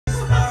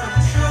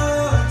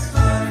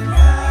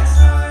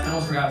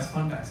otherwise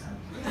fun guys have.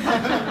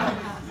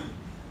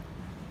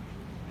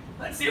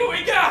 Let's see what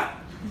we got.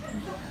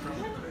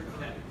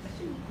 Okay.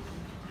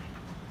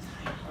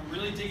 I'm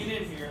really digging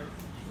in here.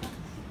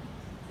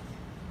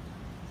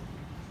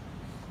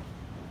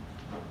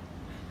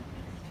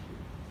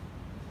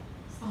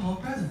 It's the Hall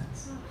of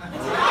Presidents.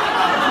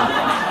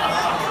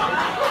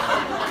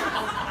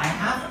 I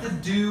have to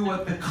do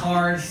what the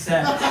card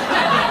says.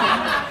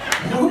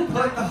 Who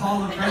put the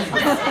Hall of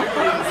Presidents?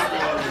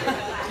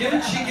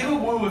 Give a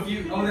woo if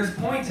you. Oh, there's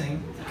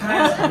pointing. Can I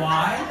ask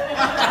why?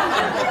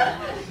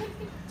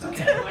 It's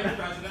okay. Like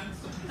presidents.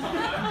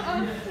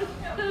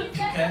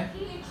 Okay.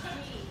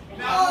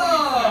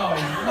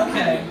 Oh,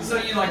 okay. So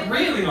you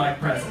really like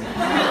presidents.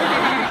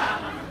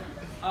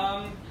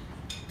 All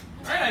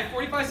right, I have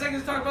 45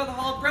 seconds to talk about the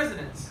Hall of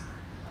Presidents.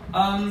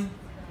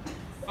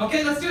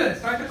 Okay, let's do it.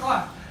 Start the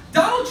clock.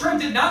 Donald Trump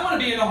did not want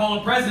to be in the Hall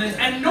of Presidents,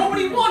 and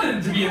nobody wanted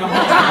him to be in the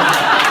Hall of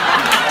Presidents.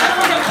 There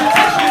was a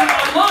petition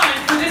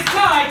online for this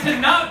guy to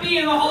not be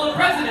in the Hall of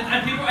Presidents,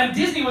 and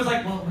Disney was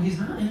like, well, he's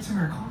not answering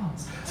our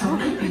calls, so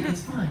maybe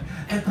it's fine.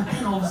 But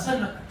then all of a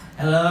sudden,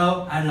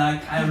 hello, I'd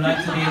like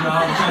to be in the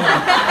Hall of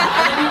Presidents.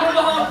 And then you go to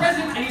the Hall of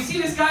Presidents, and you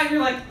see this guy, and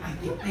you're like, I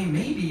think they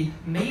maybe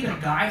made a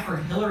guy for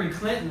Hillary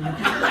Clinton, and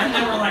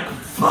then we're like,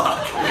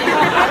 fuck. We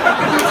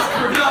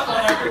screwed up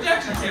on our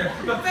projections here.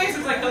 The face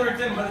is like Hillary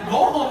Clinton, but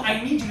go home,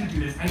 I need you to do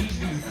this.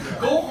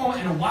 Go home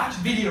and watch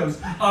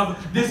videos of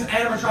this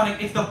animatronic.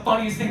 It's the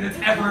funniest thing that's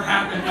ever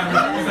happened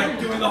ever. He's like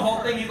doing the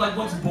whole thing. He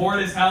looks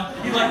bored as hell.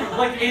 He's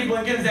like Abe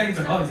Lincoln's there. He's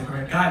like, oh, he's a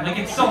great guy. Like,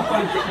 it's so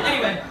funny.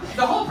 Anyway,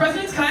 the whole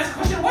presidents, can I ask a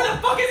question? Why the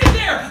fuck is it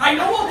there? I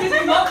know Walt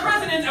Disney loved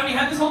presidents, and we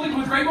had this whole thing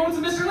with great moments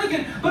of Mr.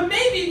 Lincoln, but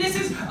maybe this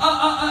is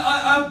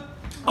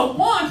a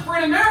want for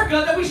an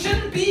America that we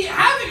shouldn't be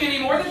having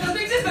anymore, that doesn't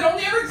exist, that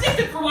only ever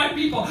existed for white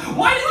people.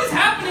 Why does this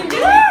happen in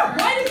Disney?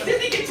 Why does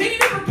Disney continue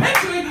to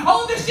perpetuate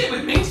all of this shit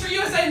with Main Street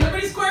USA and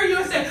Liberty Square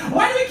USA?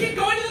 Why do we keep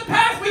going to the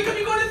past? We could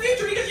be going to the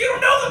future because you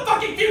don't know the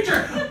fucking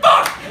future.